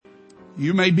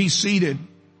You may be seated.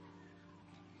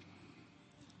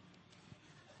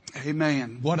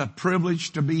 Amen. What a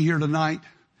privilege to be here tonight.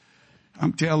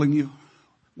 I'm telling you,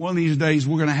 one of these days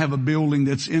we're going to have a building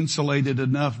that's insulated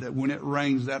enough that when it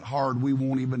rains that hard, we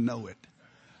won't even know it.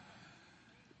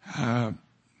 I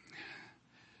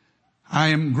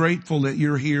am grateful that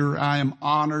you're here. I am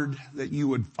honored that you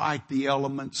would fight the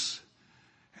elements,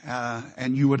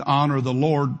 and you would honor the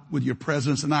Lord with your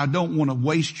presence. And I don't want to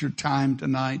waste your time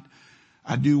tonight.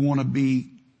 I do want to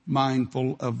be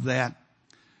mindful of that.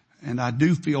 And I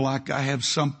do feel like I have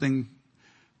something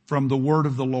from the word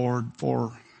of the Lord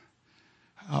for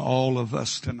all of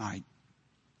us tonight.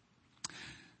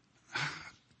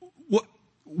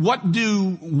 What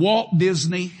do Walt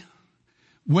Disney,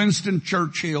 Winston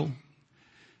Churchill,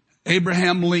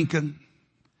 Abraham Lincoln,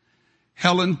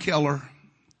 Helen Keller,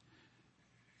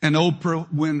 and Oprah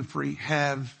Winfrey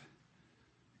have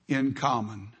in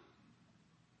common?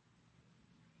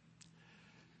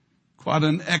 Quite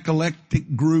an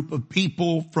eclectic group of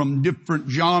people from different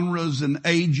genres and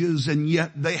ages, and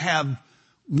yet they have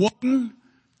one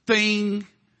thing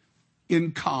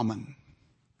in common.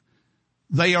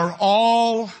 They are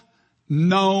all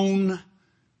known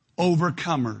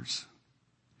overcomers.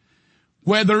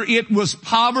 Whether it was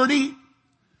poverty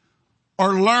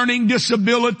or learning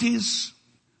disabilities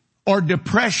or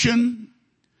depression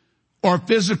or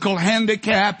physical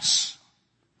handicaps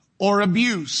or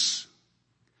abuse,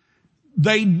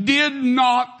 they did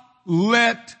not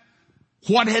let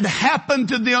what had happened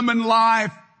to them in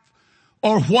life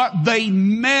or what they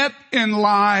met in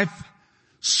life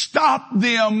stop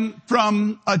them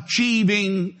from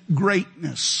achieving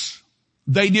greatness.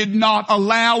 They did not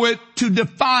allow it to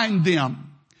define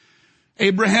them.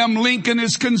 Abraham Lincoln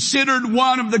is considered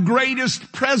one of the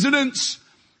greatest presidents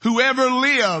who ever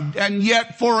lived, and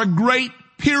yet for a great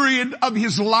period of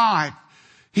his life,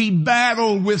 he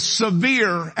battled with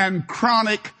severe and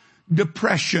chronic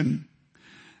depression.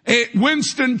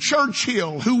 Winston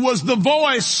Churchill, who was the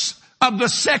voice of the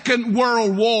Second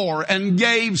World War and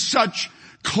gave such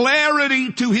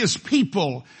clarity to his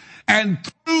people, and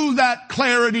through that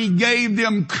clarity gave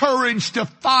them courage to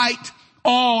fight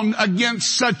on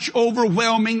against such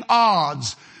overwhelming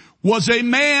odds, was a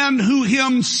man who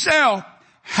himself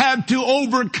had to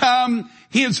overcome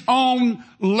his own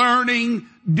learning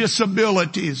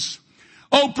disabilities.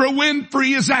 Oprah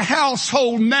Winfrey is a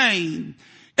household name.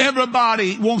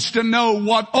 Everybody wants to know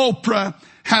what Oprah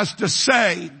has to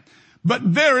say, but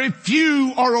very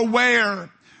few are aware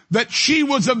that she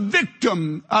was a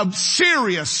victim of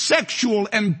serious sexual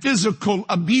and physical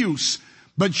abuse,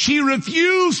 but she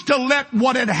refused to let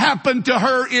what had happened to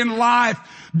her in life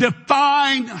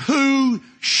define who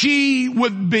she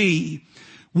would be.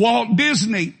 Walt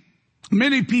Disney,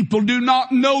 many people do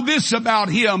not know this about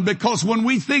him, because when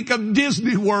we think of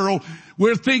Disney World,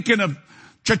 we're thinking of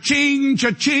cha-ching,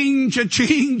 cha-ching,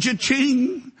 cha-ching,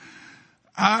 cha-ching.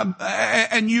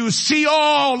 And you see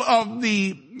all of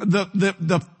the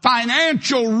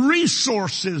financial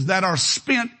resources that are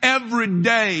spent every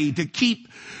day to keep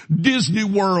Disney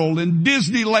World and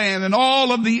Disneyland and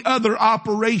all of the other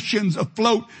operations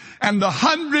afloat, and the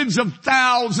hundreds of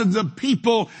thousands of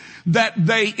people that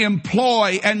they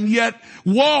employ. And yet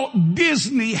Walt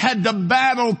Disney had to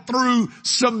battle through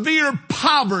severe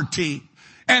poverty,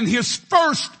 and his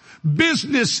first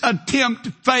business attempt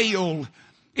failed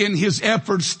in his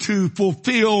efforts to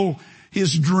fulfill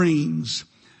his dreams.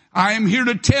 I am here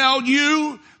to tell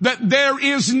you that there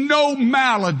is no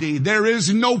malady, there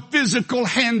is no physical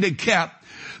handicap,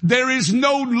 there is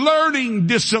no learning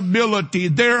disability,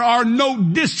 there are no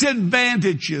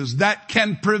disadvantages that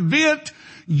can prevent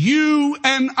you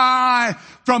and I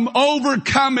from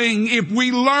overcoming if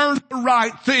we learn the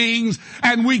right things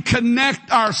and we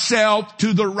connect ourselves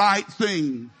to the right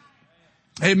thing.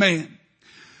 Amen.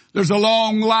 There's a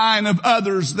long line of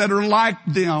others that are like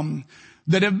them,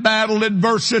 that have battled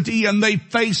adversity and they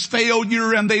face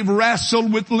failure and they've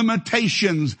wrestled with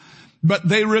limitations, but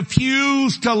they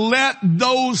refuse to let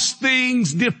those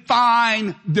things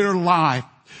define their life.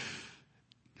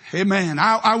 Amen.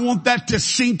 I want that to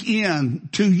sink in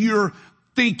to your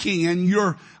thinking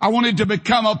and I want it to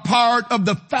become a part of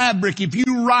the fabric. If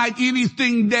you write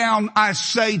anything down I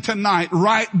say tonight,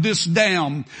 write this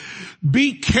down.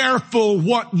 Be careful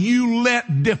what you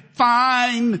let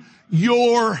define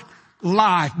your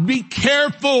life. Be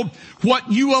careful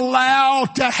what you allow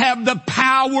to have the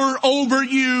power over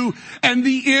you and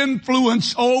the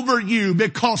influence over you,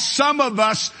 because some of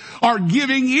us are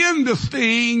giving in to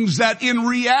things that in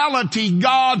reality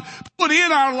God put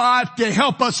in our life to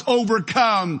help us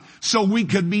overcome, so we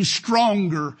could be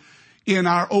stronger in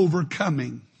our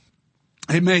overcoming.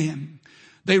 Amen.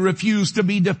 They refused to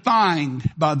be defined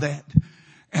by that.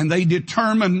 And they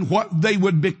determined what they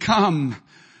would become.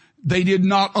 They did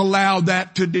not allow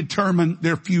that to determine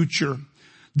their future.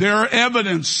 There are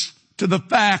evidence to the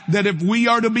fact that if we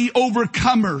are to be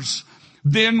overcomers,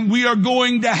 then we are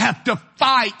going to have to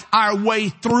fight our way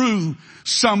through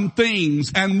some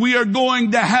things, and we are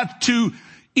going to have to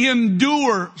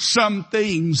endure some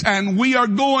things, and we are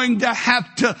going to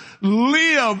have to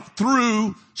live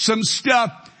through some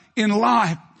stuff in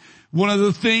life. One of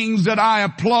the things that I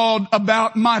applaud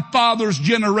about my father's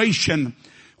generation,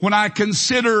 when I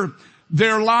consider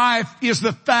their life, is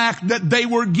the fact that they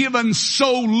were given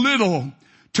so little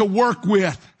to work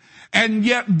with, and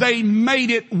yet they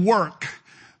made it work.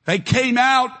 They came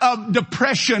out of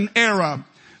Depression era.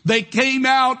 They came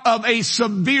out of a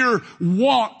severe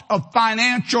want of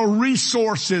financial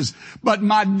resources. But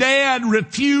my dad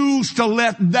refused to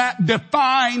let that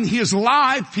define his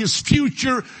life, his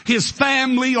future, his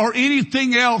family, or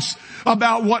anything else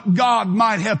about what God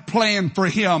might have planned for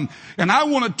him. And I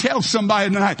want to tell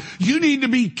somebody tonight, you need to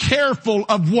be careful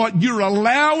of what you're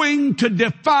allowing to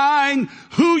define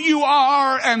who you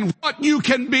are and what you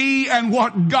can be and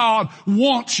what God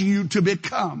wants you to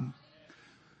become.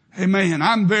 Amen.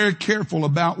 I'm very careful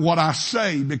about what I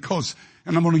say because,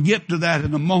 and I'm going to get to that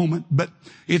in a moment, but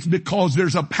it's because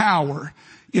there's a power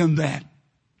in that.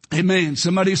 Amen.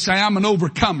 Somebody say, I'm an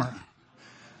overcomer.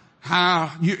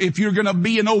 If you're going to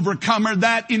be an overcomer,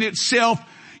 that in itself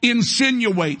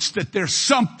insinuates that there's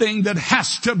something that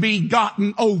has to be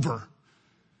gotten over.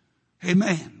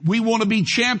 Amen. We want to be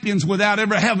champions without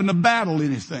ever having to battle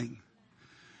anything.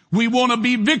 We want to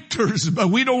be victors, but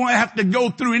we don't have to go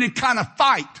through any kind of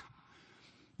fight.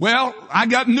 Well, I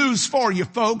got news for you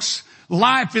folks.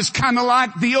 Life is kind of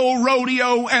like the old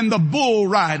rodeo and the bull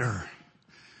rider.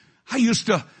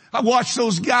 I watched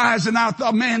those guys and I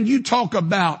thought, man, you talk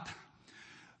about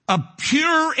a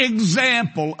pure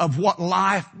example of what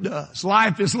life does.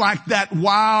 Life is like that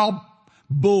wild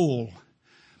bull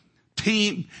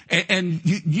team, and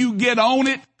you get on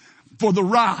it for the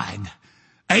ride.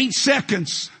 8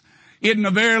 seconds isn't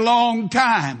a very long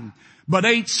time, but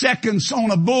 8 seconds on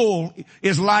a bull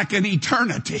is like an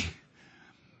eternity.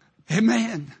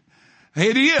 Amen.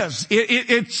 It is.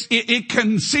 It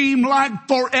can seem like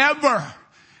forever.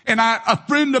 And a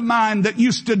friend of mine that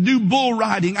used to do bull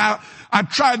riding, I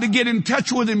tried to get in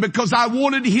touch with him because I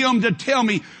wanted him to tell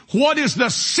me, what is the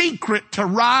secret to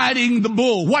riding the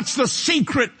bull? What's the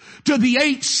secret to the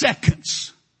 8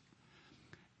 seconds?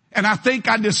 And I think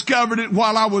I discovered it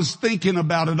while I was thinking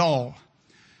about it all.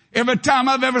 Every time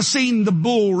I've ever seen the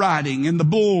bull riding and the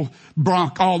bull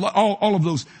bronc, all of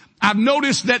those, I've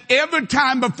noticed that every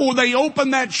time before they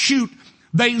open that chute,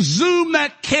 they zoom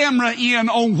that camera in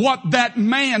on what that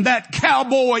man, that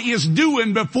cowboy is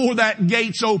doing before that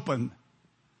gate's open.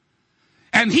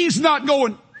 And he's not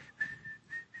going,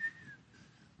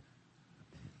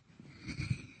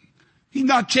 he's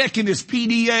not checking his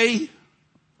PDA.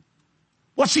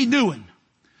 What's he doing?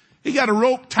 He got a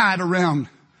rope tied around.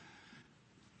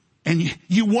 And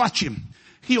you watch him.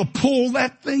 He'll pull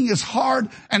that thing as hard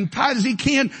and tight as he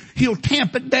can. He'll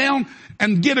tamp it down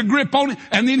and get a grip on it.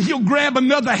 And then he'll grab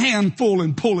another handful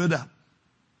and pull it up.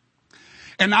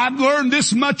 And I've learned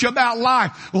this much about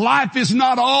life. Life is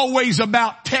not always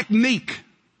about technique.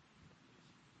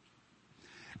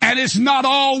 And it's not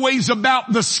always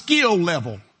about the skill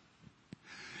level.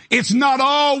 It's not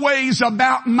always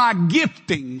about my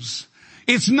giftings.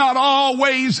 It's not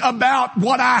always about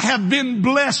what I have been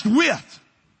blessed with.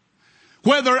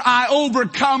 Whether I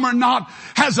overcome or not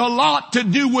has a lot to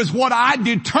do with what I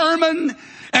determine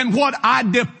and what I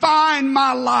define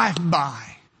my life by.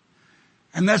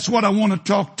 And that's what I want to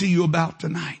talk to you about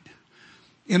tonight.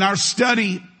 In our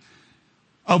study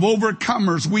of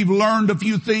overcomers, we've learned a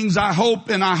few things, I hope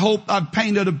I've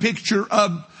painted a picture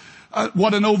of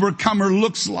what an overcomer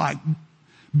looks like.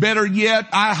 Better yet,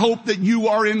 I hope that you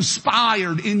are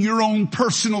inspired in your own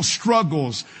personal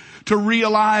struggles to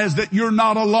realize that you're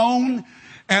not alone,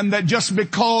 and that just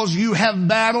because you have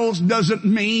battles doesn't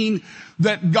mean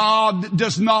that God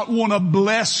does not want to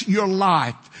bless your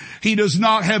life. He does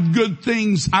not have good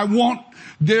things. I want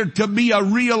there to be a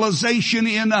realization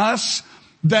in us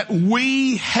that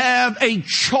we have a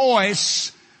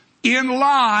choice in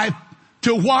life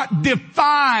to what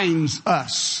defines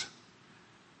us.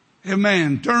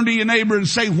 Amen. Turn to your neighbor and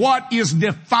say, what is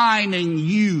defining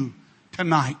you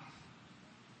tonight?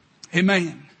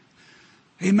 Amen.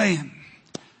 Amen.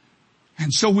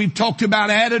 And so we've talked about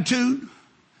attitude.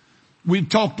 We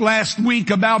talked last week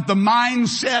about the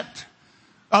mindset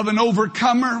of an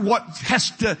overcomer, what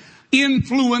has to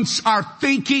influence our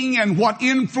thinking and what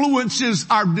influences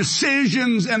our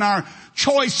decisions and our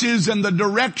choices and the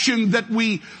direction that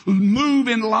we move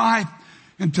in life.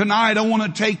 And tonight I want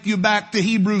to take you back to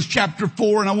Hebrews chapter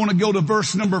 4, and I want to go to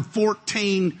verse number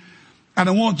 14. And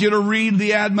I want you to read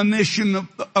the admonition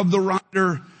of the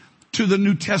writer to the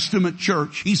New Testament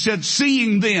church. He said,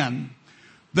 seeing then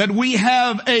that we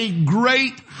have a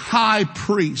great high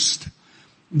priest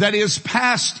that is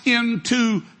passed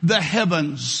into the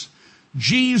heavens,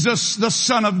 Jesus the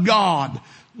Son of God,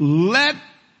 let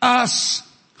us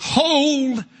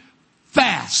hold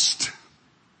fast.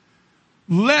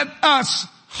 Let us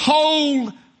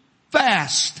hold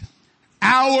fast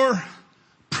our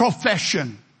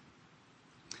profession.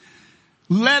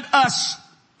 Let us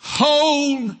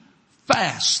hold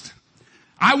fast.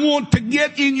 I want to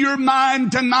get in your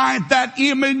mind tonight that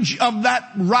image of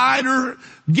that rider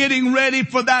getting ready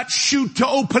for that chute to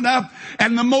open up.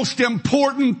 And the most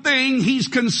important thing he's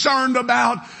concerned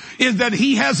about is that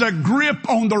he has a grip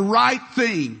on the right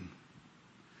thing.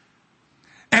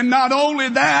 And not only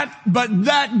that, but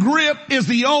that grip is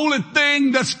the only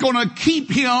thing that's going to keep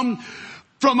him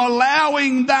from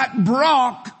allowing that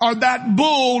bronc or that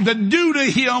bull to do to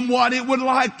him what it would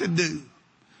like to do.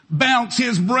 Bounce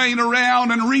his brain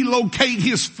around and relocate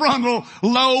his frontal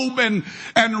lobe and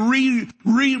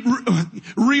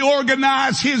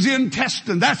reorganize his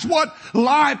intestine. That's what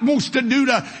life wants to do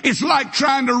it's like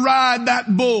trying to ride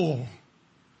that bull.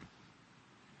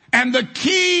 And the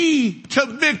key to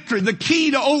victory, the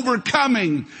key to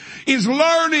overcoming is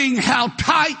learning how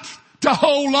tight to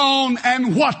hold on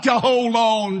and what to hold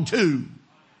on to.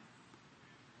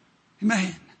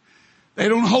 Amen. They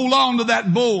don't hold on to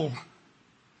that bull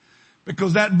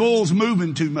because that bull's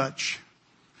moving too much.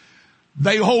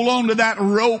 They hold on to that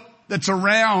rope that's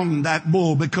around that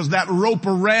bull because that rope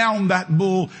around that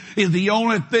bull is the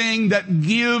only thing that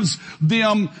gives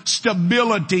them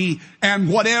stability and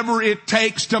whatever it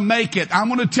takes to make it. I'm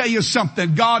going to tell you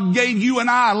something. God gave you and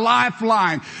I a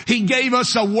lifeline. He gave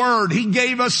us a word. He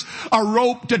gave us a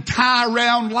rope to tie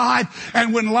around life.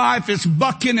 And when life is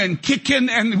bucking and kicking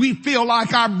and we feel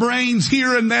like our brains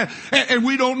here and there and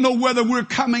we don't know whether we're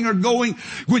coming or going,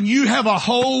 when you have a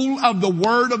hold of the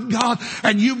word of God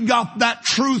and you've got that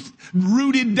truth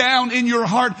rooted down in your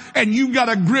heart and you've got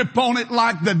a grip on it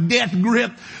like the death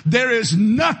grip, there is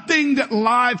nothing that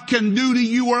life can do to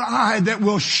you or I that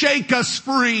will shake us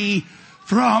free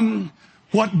from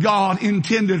what God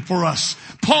intended for us.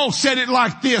 Paul said it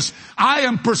like this, I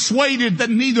am persuaded that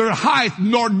neither height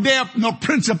nor depth nor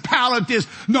principalities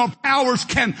nor powers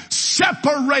can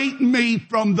separate me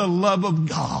from the love of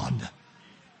God.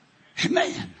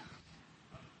 Amen.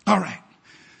 All right.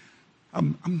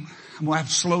 I'm going to have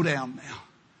to slow down now.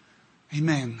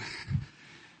 Amen.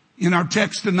 In our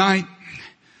text tonight,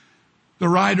 the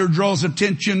writer draws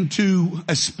attention to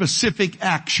a specific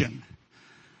action.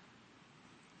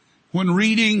 When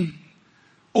reading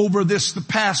over this the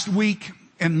past week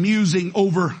and musing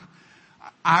over,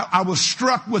 I was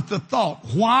struck with the thought,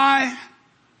 why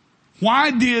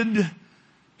did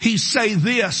he say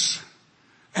this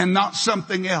and not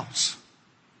something else?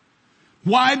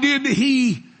 Why did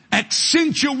he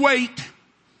accentuate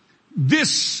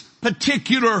this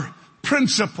particular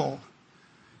principle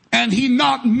and he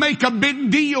not make a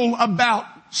big deal about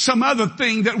some other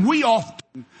thing that we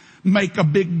often make a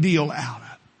big deal out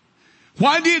of?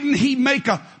 Why didn't he make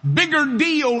a bigger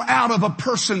deal out of a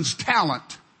person's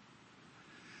talent?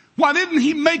 Why didn't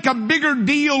he make a bigger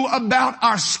deal about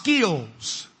our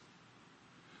skills?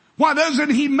 Why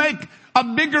doesn't he make a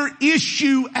bigger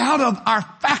issue out of our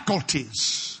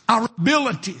faculties, our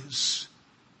abilities?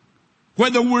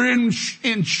 Whether we're in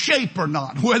shape or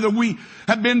not, whether we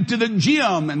have been to the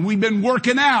gym and we've been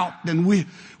working out and we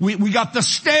got the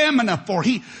stamina for.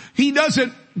 He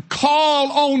doesn't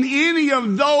call on any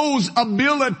of those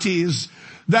abilities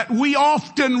that we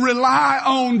often rely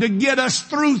on to get us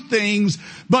through things.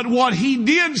 But what he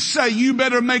did say, you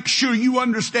better make sure you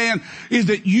understand, is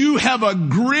that you have a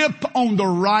grip on the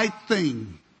right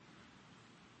thing.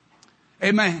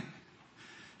 Amen.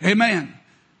 Amen.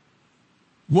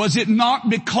 Was it not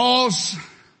because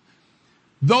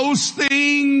those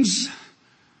things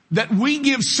that we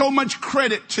give so much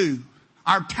credit to,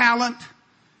 our talent,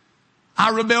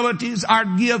 our abilities, our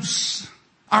gifts,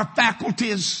 our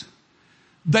faculties,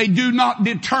 they do not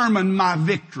determine my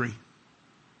victory.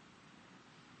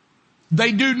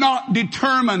 They do not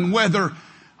determine whether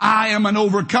I am an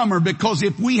overcomer, because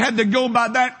if we had to go by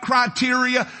that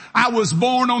criteria, I was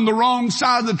born on the wrong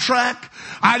side of the track.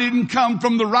 I didn't come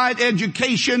from the right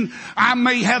education. I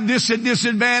may have this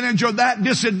disadvantage or that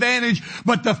disadvantage.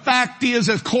 But the fact is,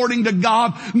 according to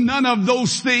God, none of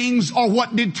those things are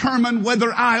what determine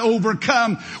whether I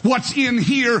overcome. What's in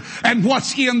here and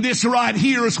what's in this right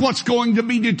here is what's going to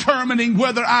be determining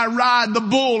whether I ride the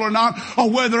bull or not, or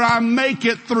whether I make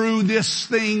it through this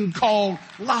thing called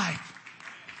life.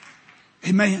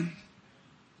 Amen.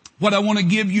 What I want to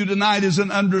give you tonight is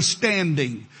an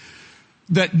understanding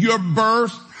that your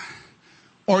birth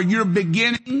or your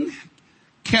beginning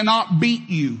cannot beat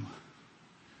you.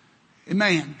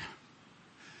 Amen.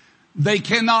 They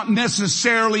cannot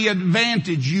necessarily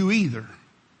advantage you either.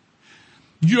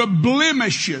 Your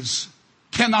blemishes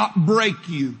cannot break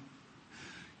you.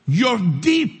 Your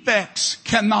defects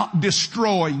cannot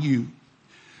destroy you.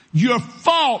 Your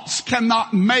faults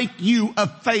cannot make you a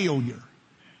failure,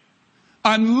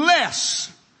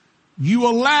 unless you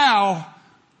allow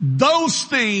those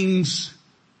things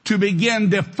to begin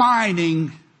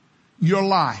defining your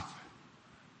life.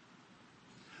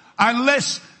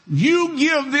 Unless you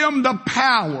give them the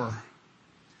power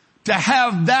to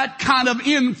have that kind of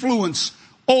influence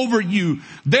over you.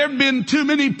 There have been too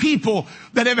many people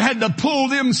that have had to pull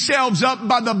themselves up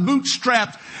by the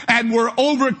bootstraps and were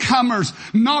overcomers,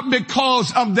 not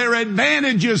because of their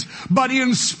advantages, but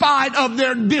in spite of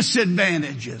their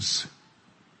disadvantages.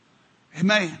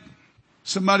 Amen.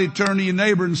 Somebody turn to your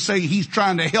neighbor and say, he's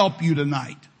trying to help you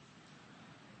tonight.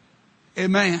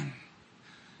 Amen.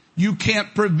 You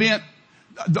can't prevent,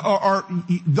 or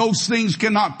those things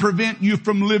cannot prevent you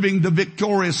from living the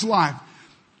victorious life.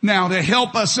 Now, to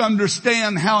help us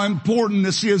understand how important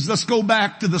this is, let's go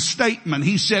back to the statement.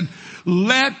 He said,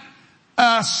 let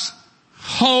us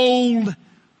hold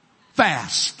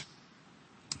fast.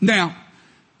 Now,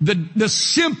 the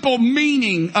simple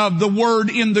meaning of the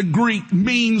word in the Greek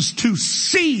means to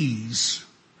seize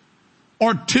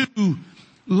or to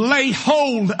lay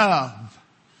hold of,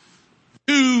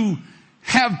 to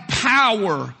have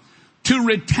power, to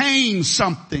retain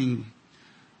something,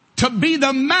 to be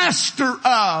the master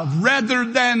of rather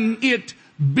than it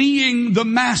being the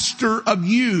master of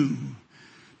you,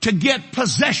 to get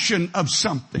possession of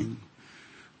something,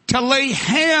 to lay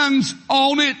hands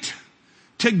on it,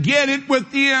 to get it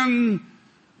within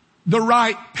the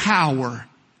right power,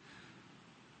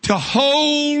 to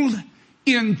hold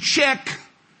in check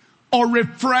or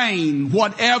refrain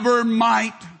whatever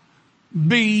might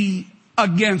be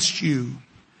against you.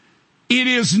 It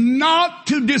is not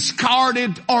to discard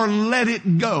it or let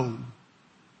it go.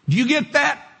 Do you get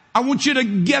that? I want you to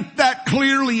get that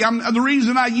clearly. The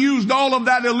reason I used all of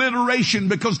that alliteration,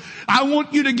 because I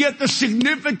want you to get the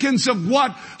significance of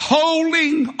what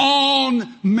holding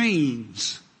on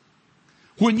means.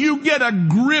 When you get a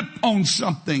grip on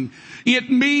something, it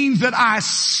means that I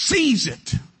seize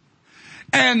it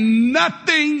and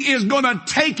nothing is going to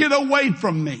take it away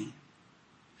from me.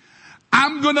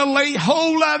 I'm going to lay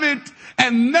hold of it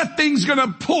and nothing's going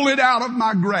to pull it out of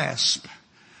my grasp.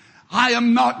 I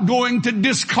am not going to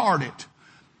discard it.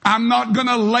 I'm not going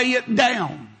to lay it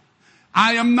down.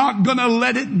 I am not going to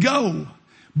let it go.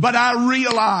 But I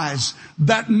realize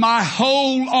that my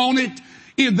hold on it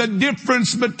is the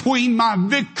difference between my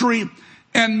victory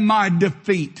and my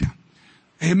defeat.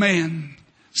 Amen.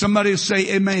 Somebody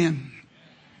say amen.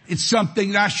 It's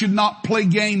something that I should not play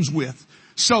games with.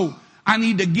 So I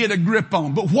need to get a grip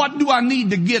on. But what do I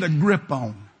need to get a grip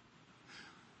on?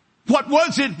 What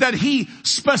was it that he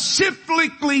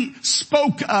specifically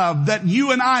spoke of that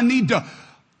you and I need to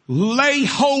lay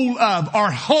hold of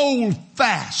or hold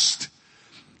fast?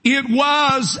 It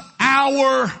was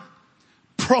our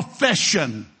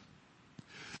profession.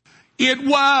 It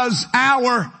was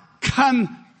our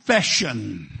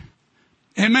confession.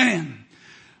 Amen.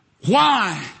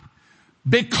 Why?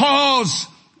 Because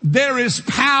there is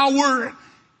power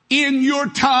in your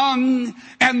tongue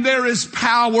and there is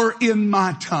power in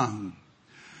my tongue.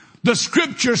 The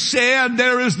scripture said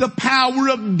there is the power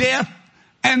of death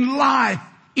and life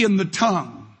in the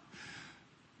tongue.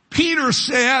 Peter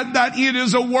said that it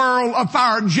is a world of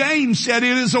fire. James said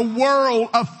it is a world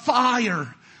of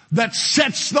fire that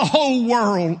sets the whole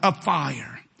world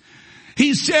afire.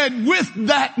 He said with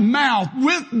that mouth,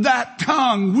 with that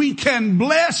tongue, we can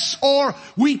bless or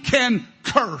we can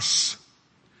curse.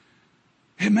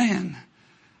 Amen.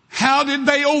 How did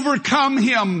they overcome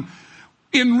him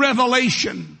in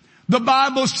Revelation? The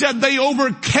Bible said they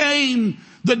overcame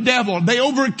the devil. They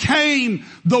overcame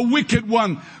the wicked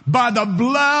one by the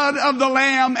blood of the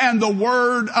Lamb and the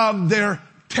word of their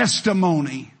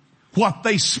testimony. What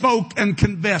they spoke and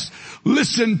confessed.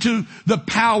 Listen to the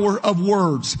power of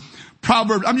words.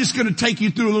 Proverbs, I'm just going to take you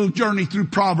through a little journey through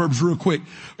Proverbs real quick.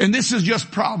 And this is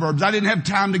just Proverbs. I didn't have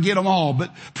time to get them all,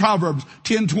 but Proverbs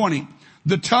 10:20.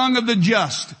 The tongue of the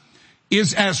just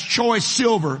is as choice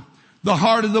silver. The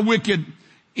heart of the wicked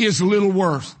is little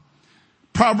worth.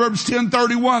 Proverbs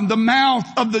 10:31. The mouth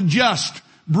of the just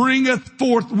bringeth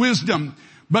forth wisdom,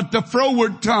 but the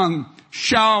froward tongue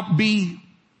shall be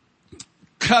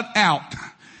cut out.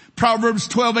 Proverbs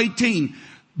 12:18.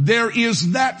 There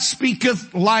is that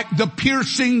speaketh like the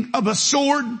piercing of a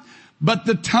sword, but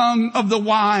the tongue of the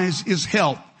wise is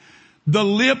health. The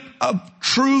lip of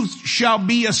truth shall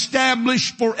be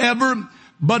established forever,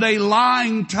 but a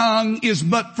lying tongue is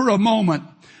but for a moment.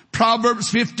 Proverbs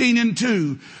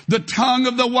 15:2. The tongue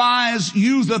of the wise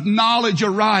useth knowledge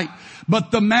aright,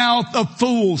 but the mouth of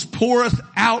fools poureth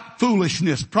out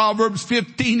foolishness. Proverbs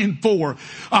 15:4.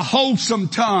 A wholesome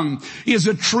tongue is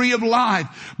a tree of life,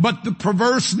 but the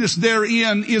perverseness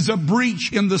therein is a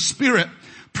breach in the spirit.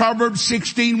 Proverbs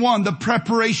 16:1. The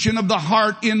preparation of the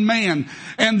heart in man,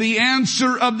 and the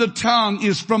answer of the tongue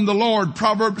is from the Lord.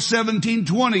 Proverbs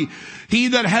 17:20. He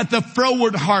that hath a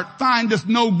froward heart findeth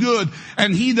no good,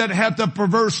 and he that hath a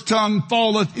perverse tongue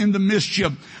falleth into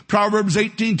mischief. Proverbs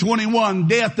 18:21.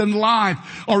 Death and life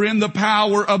are in the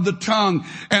power of the tongue,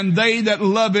 and they that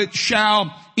love it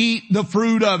shall eat the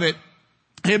fruit of it.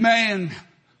 Amen.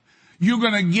 You're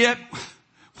gonna get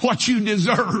what you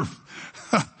deserve.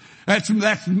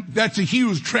 That's a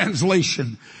huge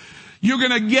translation. You're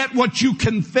gonna get what you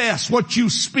confess, what you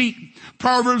speak.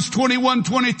 Proverbs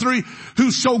 21:23,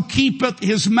 whoso keepeth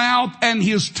his mouth and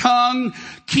his tongue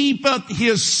keepeth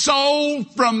his soul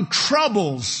from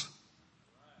troubles.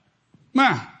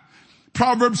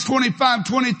 Proverbs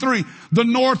 25:23, the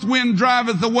north wind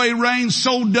driveth away rain,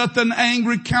 so doth an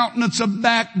angry countenance a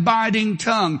backbiting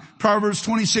tongue. Proverbs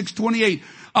 26:28,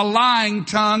 a lying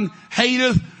tongue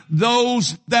hateth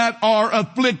those that are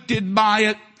afflicted by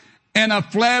it, and a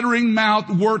flattering mouth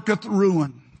worketh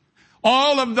ruin.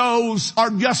 All of those are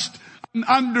just an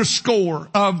underscore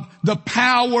of the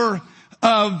power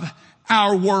of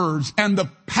our words and the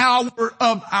power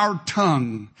of our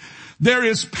tongue. There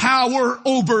is power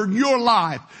over your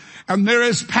life, and there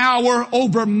is power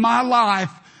over my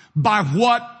life by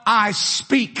what I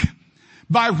speak,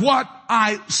 by what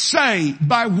I say,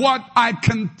 by what I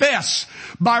confess,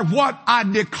 by what I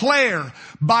declare,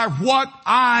 by what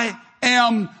I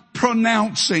am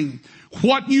pronouncing.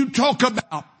 What you talk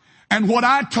about and what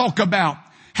I talk about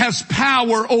has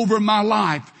power over my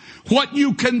life. What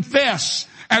you confess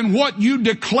and what you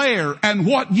declare and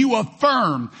what you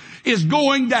affirm is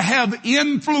going to have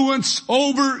influence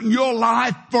over your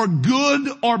life for good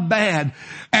or bad.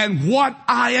 And what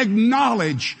I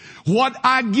acknowledge, what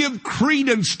I give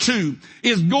credence to,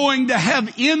 is going to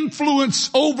have influence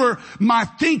over my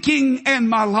thinking and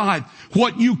my life.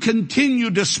 What you continue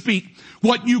to speak,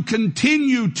 what you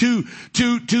continue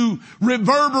to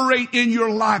reverberate in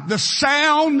your life, the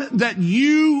sound that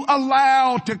you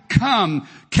allow to come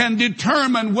can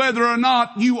determine whether or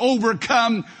not you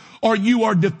overcome or you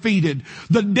are defeated.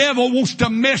 The devil wants to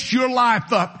mess your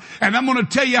life up. And I'm going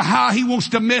to tell you how he wants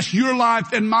to mess your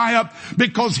life and mine up,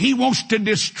 because he wants to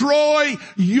destroy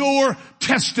your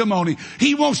testimony.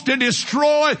 He wants to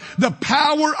destroy the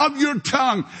power of your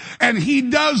tongue. And he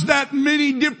does that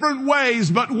many different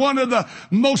ways, but one of the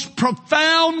most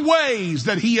profound ways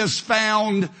that he has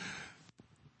found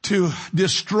to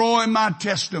destroy my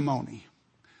testimony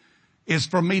is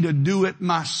for me to do it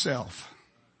myself.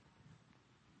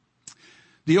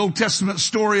 The Old Testament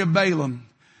story of Balaam,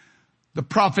 the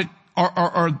prophet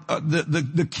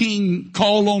the king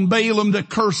called on Balaam to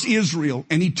curse Israel,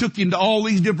 and he took him to all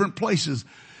these different places,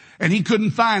 and he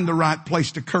couldn't find the right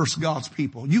place to curse God's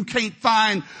people. You can't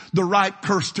find the right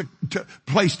place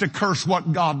to curse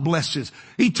what God blesses.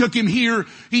 He took him here,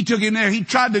 he took him there. He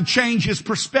tried to change his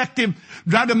perspective,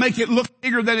 tried to make it look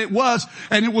bigger than it was,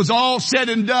 and it was all said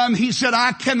and done. He said,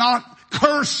 I cannot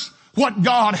curse what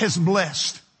God has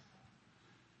blessed.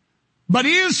 But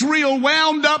Israel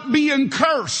wound up being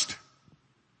cursed.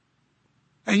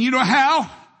 And you know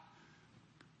how?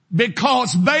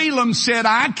 Because Balaam said,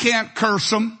 I can't curse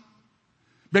them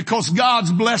because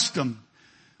God's blessed them.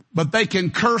 But they can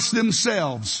curse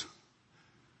themselves.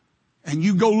 And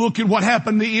you go look at what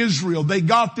happened to Israel. They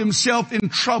got themselves in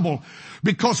trouble,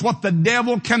 because what the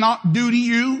devil cannot do to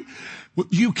you,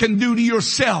 you can do to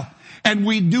yourself. And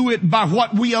we do it by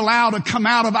what we allow to come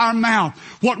out of our mouth,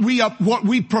 what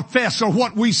we profess or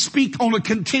what we speak on a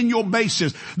continual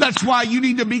basis. That's why you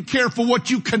need to be careful what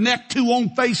you connect to on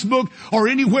Facebook or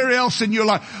anywhere else in your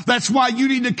life. That's why you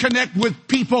need to connect with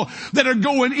people that are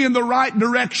going in the right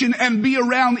direction and be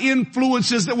around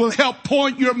influences that will help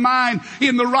point your mind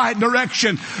in the right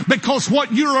direction, because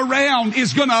what you're around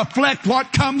is going to reflect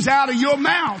what comes out of your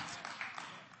mouth.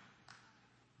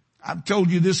 I've told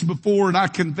you this before, and I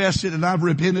confess it, and I've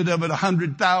repented of it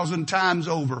 100,000 times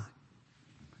over.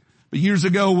 But years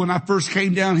ago, when I first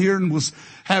came down here and was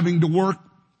having to work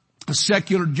a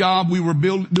secular job, we were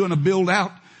doing a build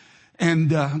out,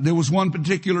 and there was one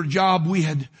particular job we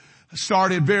had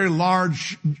started, very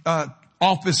large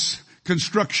office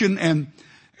construction, and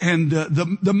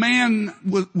the man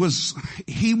was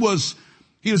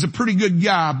a pretty good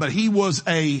guy, but he was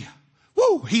a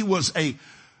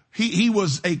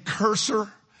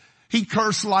cursor. He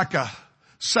cursed like a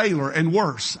sailor and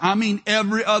worse. I mean,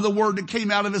 every other word that came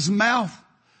out of his mouth.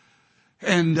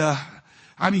 And,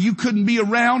 you couldn't be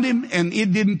around him and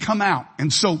it didn't come out.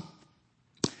 And so,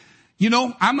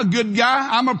 I'm a good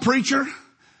guy. I'm a preacher.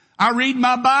 I read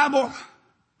my Bible.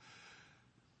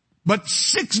 But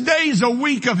 6 days a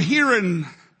week of hearing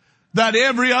that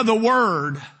every other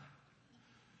word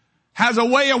has a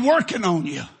way of working on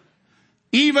you,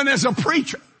 even as a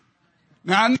preacher.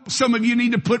 Now, I know some of you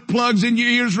need to put plugs in your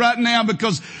ears right now,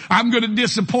 because I'm going to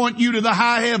disappoint you to the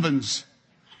high heavens.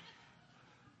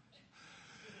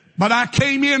 But I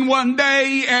came in one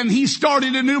day and he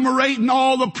started enumerating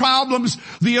all the problems.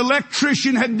 The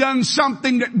electrician had done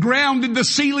something that grounded the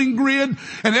ceiling grid,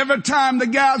 and every time the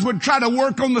guys would try to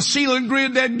work on the ceiling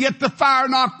grid, they'd get the fire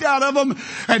knocked out of them.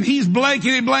 And he's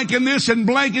blanking this and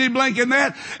blanking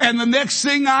that. And the next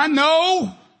thing I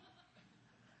know,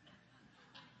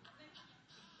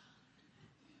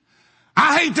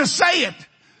 I hate to say it,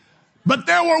 but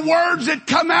there were words that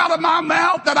come out of my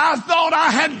mouth that I thought I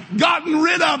had gotten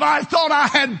rid of. I thought I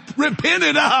had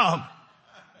repented of.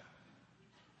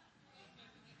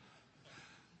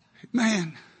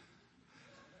 Man,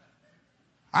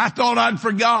 I thought I'd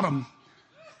forgot them.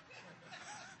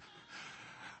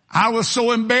 I was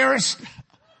so embarrassed.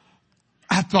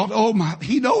 I thought,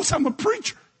 he knows I'm a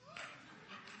preacher.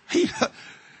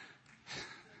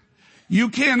 You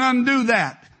can't undo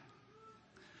that.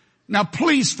 Now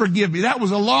please forgive me. That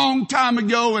was a long time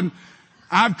ago, and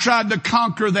I've tried to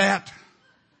conquer that.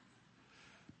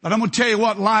 But I'm going to tell you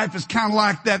what, life is kind of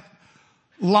like that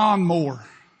lawnmower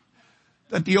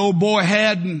that the old boy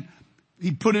had, and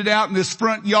he put it out in this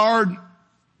front yard,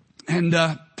 and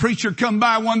preacher come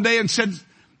by one day and said,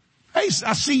 "Hey,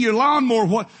 I see your lawnmower.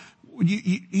 What?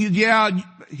 Yeah."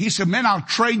 He said, "Man, I'll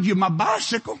trade you my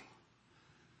bicycle.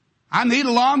 I need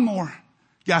a lawnmower."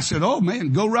 Guy said, "Oh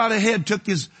man, go right ahead."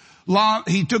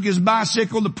 He took his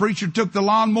bicycle. The preacher took the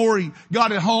lawnmower. He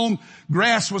got it home.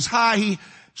 Grass was high. He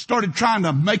started trying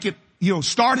to make it,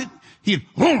 start it.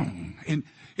 And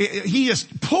he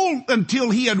just pulled until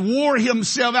he had wore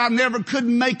himself out. Never could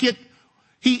make it.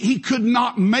 He could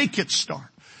not make it start.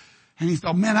 And he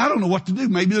thought, man, I don't know what to do.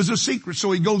 Maybe there's a secret.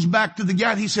 So he goes back to the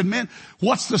guy and he said, "Man,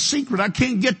 what's the secret? I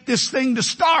can't get this thing to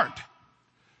start."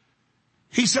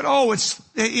 He said,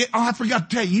 I forgot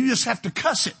to tell you, you just have to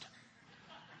cuss it.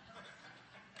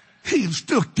 He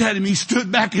looked at him, he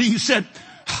stood back and he said,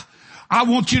 "I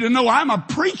want you to know I'm a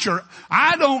preacher.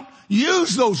 I don't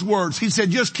use those words." He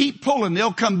said, "Just keep pulling,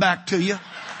 they'll come back to you."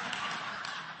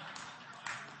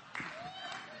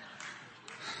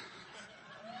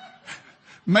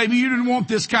 Maybe you didn't want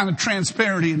this kind of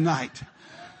transparency tonight.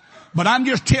 But I'm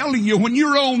just telling you, when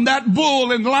you're on that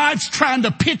bull and life's trying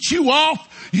to pitch you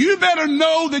off, you better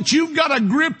know that you've got a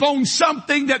grip on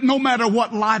something that no matter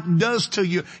what life does to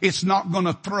you, it's not going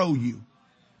to throw you.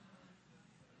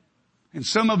 And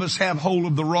some of us have hold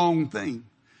of the wrong thing.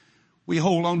 We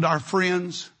hold on to our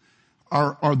friends,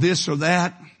 or this or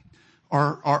that,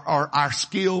 or our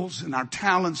skills and our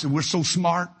talents, and we're so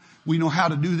smart. We know how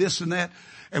to do this and that.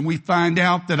 And we find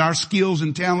out that our skills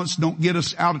and talents don't get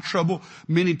us out of trouble.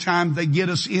 Many times they get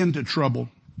us into trouble.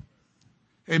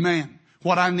 Amen.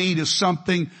 What I need is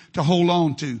something to hold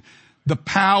on to. The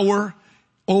power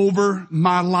over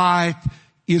my life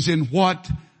is in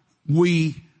what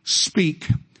we speak,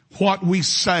 what we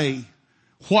say,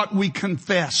 what we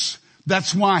confess.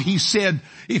 That's why he said,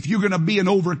 if you're going to be an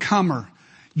overcomer,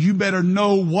 you better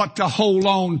know what to hold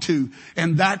on to,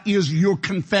 and that is your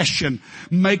confession.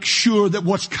 Make sure that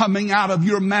what's coming out of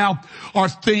your mouth are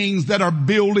things that are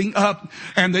building up,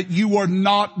 and that you are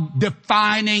not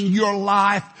defining your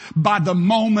life by the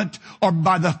moment or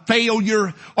by the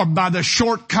failure or by the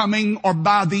shortcoming or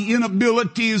by the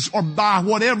inabilities or by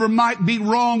whatever might be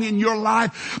wrong in your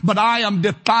life. But I am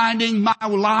defining my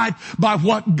life by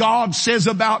what God says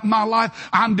about my life.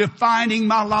 I'm defining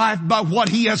my life by what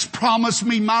He has promised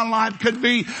me my life could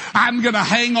be. I'm going to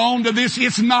hang on to this.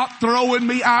 It's not throwing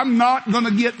me. I'm not going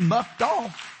to get bucked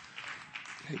off.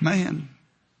 Amen.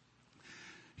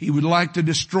 He would like to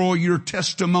destroy your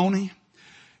testimony,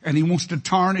 and he wants to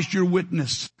tarnish your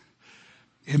witness.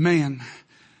 Amen.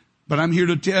 But I'm here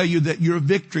to tell you that your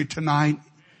victory tonight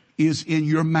is in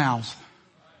your mouth.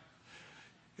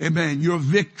 Amen. Your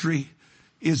victory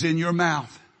is in your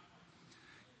mouth.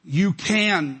 You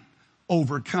can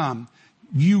overcome.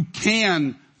 You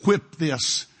can whip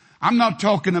this. I'm not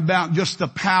talking about just the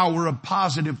power of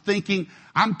positive thinking.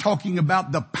 I'm talking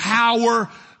about the power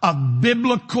of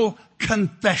biblical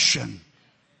confession.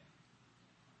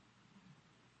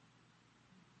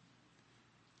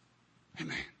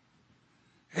 Amen.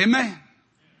 Amen.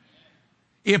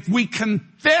 If we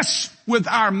confess with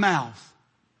our mouth,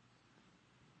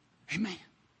 amen.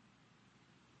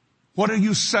 What are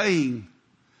you saying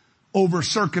over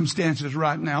circumstances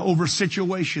right now, over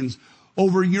situations,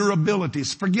 over your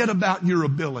abilities? Forget about your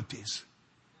abilities.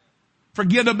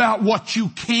 Forget about what you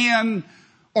can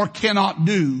or cannot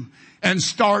do, and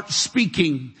start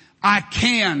speaking, I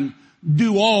can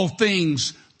do all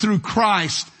things through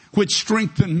Christ which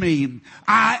strengthen me.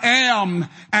 I am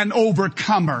an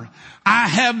overcomer. I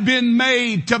have been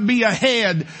made to be a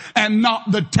head and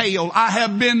not the tail. I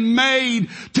have been made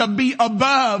to be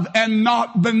above and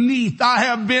not beneath. I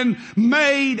have been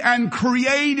made and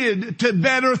created to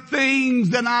better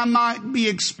things than I might be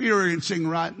experiencing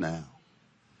right now.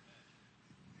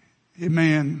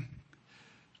 Amen.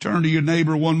 Turn to your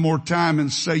neighbor one more time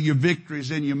and say, your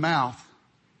victory's in your mouth.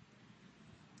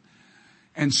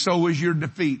 And so is your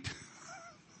defeat.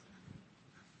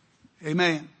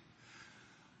 Amen.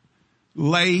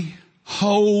 Lay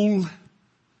hold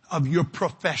of your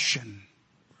profession.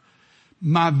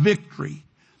 My victory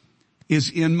is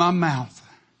in my mouth.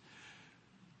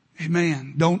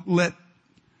 Amen. Don't let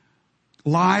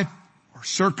life or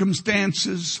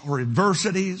circumstances or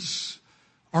adversities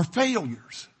or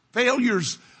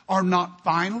failures are not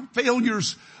final.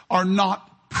 Failures are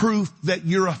not proof that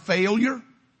you're a failure.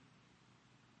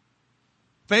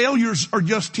 Failures are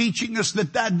just teaching us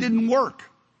that didn't work.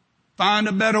 Find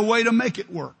a better way to make it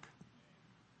work.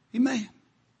 Amen.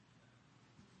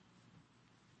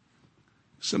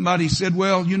 Somebody said,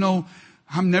 well,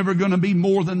 I'm never going to be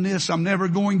more than this. I'm never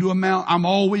going to amount. I'm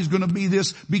always going to be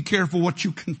this. Be careful what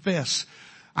you confess.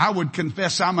 I would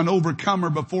confess I'm an overcomer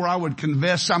before I would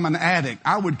confess I'm an addict.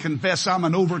 I would confess I'm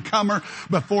an overcomer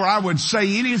before I would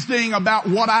say anything about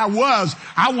what I was.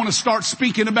 I want to start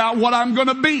speaking about what I'm going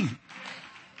to be.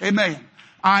 Amen.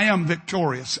 I am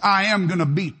victorious. I am going to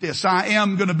beat this. I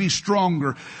am going to be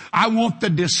stronger. I want the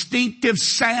distinctive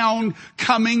sound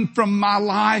coming from my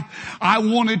life. I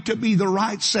want it to be the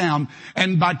right sound.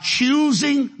 And by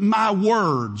choosing my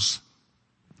words,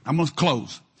 I'm going to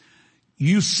close.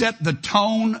 You set the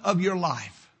tone of your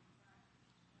life.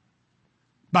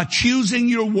 By choosing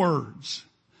your words,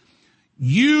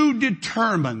 you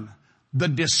determine the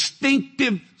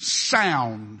distinctive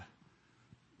sound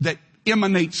that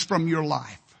emanates from your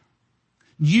life.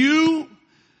 You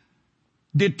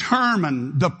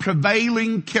determine the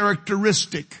prevailing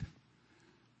characteristic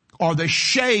or the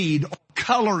shade or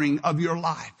coloring of your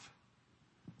life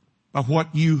by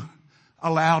what you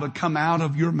allow to come out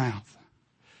of your mouth.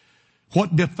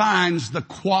 What defines the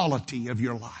quality of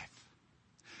your life?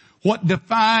 What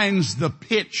defines the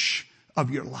pitch of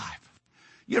your life?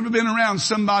 You ever been around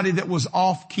somebody that was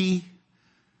off key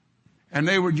and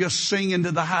they were just singing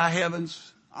to the high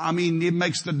heavens? I mean, it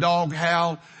makes the dog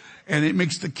howl and it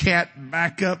makes the cat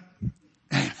back up.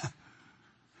 Amen.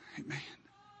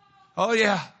 Oh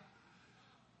yeah.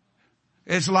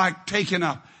 It's like taking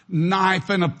a knife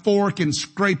and a fork and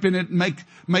scraping it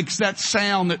makes that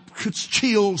sound that puts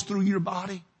chills through your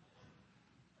body.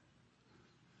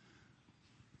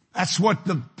 That's what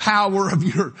the power of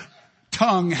your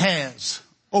tongue has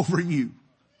over you.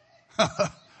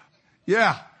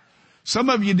 Yeah. Some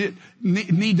of you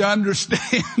need to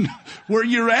understand where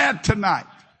you're at tonight.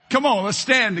 Come on, let's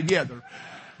stand together.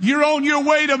 You're on your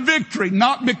way to victory,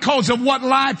 not because of what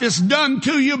life has done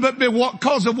to you, but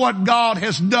because of what God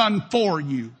has done for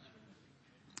you.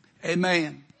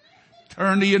 Amen.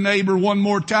 Turn to your neighbor one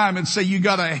more time and say, you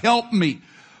gotta help me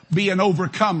be an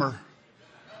overcomer.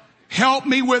 Help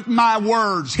me with my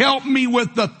words. Help me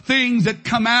with the things that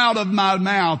come out of my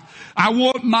mouth. I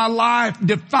want my life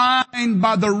defined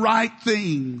by the right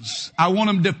things. I want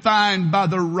them defined by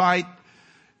the right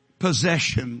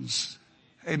possessions.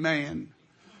 Amen.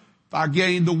 If I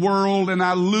gain the world and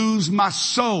I lose my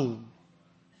soul,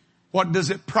 what does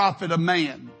it profit a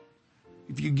man?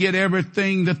 If you get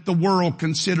everything that the world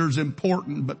considers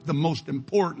important, but the most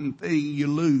important thing you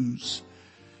lose.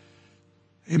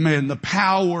 Amen. The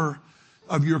power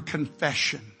of your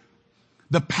confession.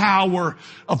 The power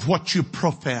of what you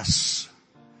profess.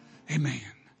 Amen.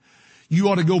 You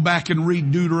ought to go back and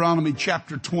read Deuteronomy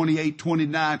chapter 28,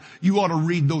 29. You ought to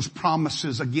read those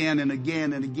promises again and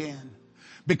again and again.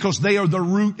 Because they are the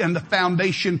root and the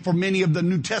foundation for many of the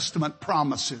New Testament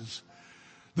promises.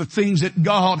 The things that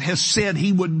God has said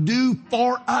He would do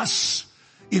for us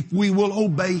if we will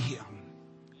obey Him.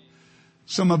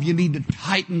 Some of you need to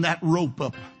tighten that rope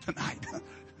up tonight.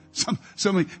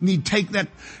 Some of you need to take that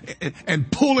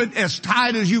and pull it as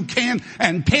tight as you can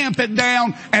and tamp it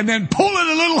down and then pull it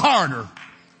a little harder.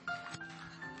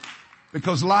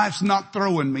 Because life's not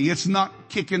throwing me. It's not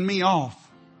kicking me off.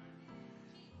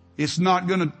 It's not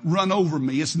going to run over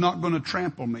me. It's not going to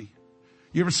trample me.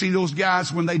 You ever see those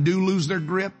guys when they do lose their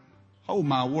grip? Oh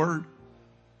my word.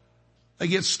 They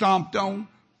get stomped on.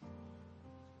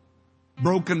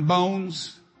 Broken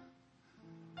bones.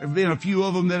 There have been a few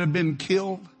of them that have been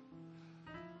killed.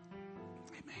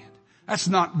 Amen. That's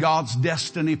not God's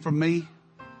destiny for me.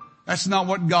 That's not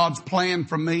what God's planned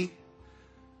for me.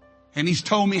 And He's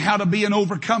told me how to be an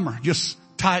overcomer. Just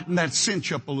tighten that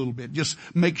cinch up a little bit. Just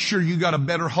make sure you got a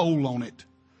better hold on it.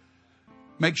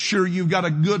 Make sure you've got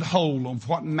a good hold on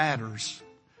what matters.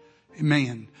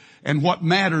 Amen. And what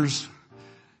matters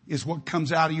is what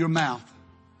comes out of your mouth.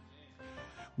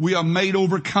 We are made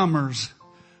overcomers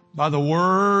by the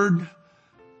word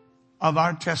of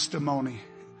our testimony.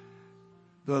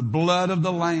 The blood of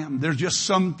the Lamb. There's just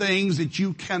some things that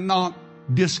you cannot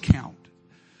discount.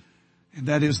 And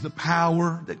that is the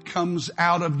power that comes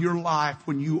out of your life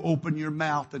when you open your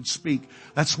mouth and speak.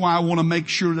 That's why I want to make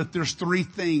sure that there's three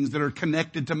things that are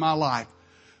connected to my life.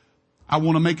 I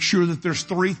want to make sure that there's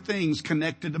three things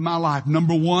connected to my life.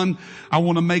 Number one, I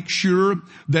want to make sure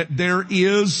that there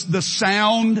is the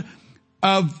sound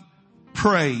of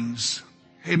praise.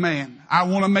 Amen. I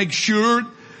want to make sure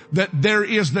that there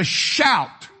is the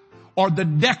shout or the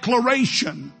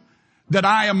declaration that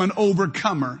I am an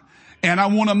overcomer. And I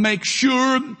want to make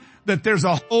sure that there's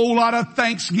a whole lot of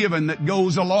thanksgiving that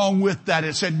goes along with that.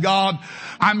 It said, God,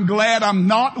 I'm glad I'm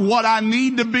not what I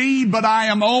need to be, but I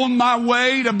am on my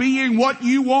way to being what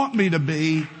you want me to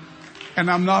be. And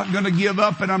I'm not going to give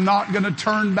up and I'm not going to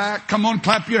turn back. Come on,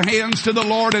 clap your hands to the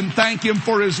Lord and thank Him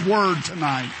for His word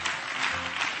tonight.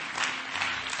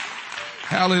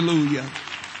 Hallelujah.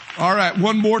 All right,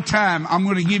 one more time. I'm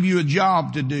going to give you a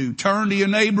job to do. Turn to your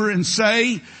neighbor and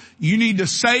say, you need to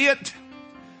say it.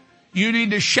 You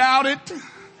need to shout it.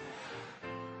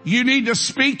 You need to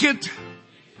speak it.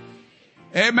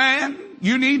 Amen.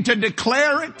 You need to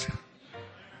declare it.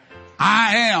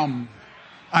 I am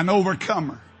an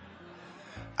overcomer.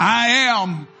 I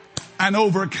am an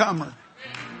overcomer.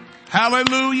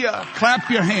 Hallelujah.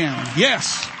 Clap your hands.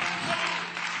 Yes.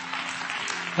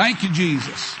 Thank you,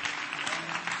 Jesus.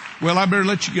 Well, I better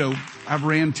let you go. I've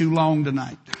ran too long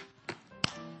tonight.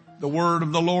 The word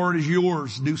of the Lord is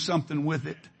yours. Do something with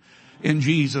it in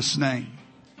Jesus' name.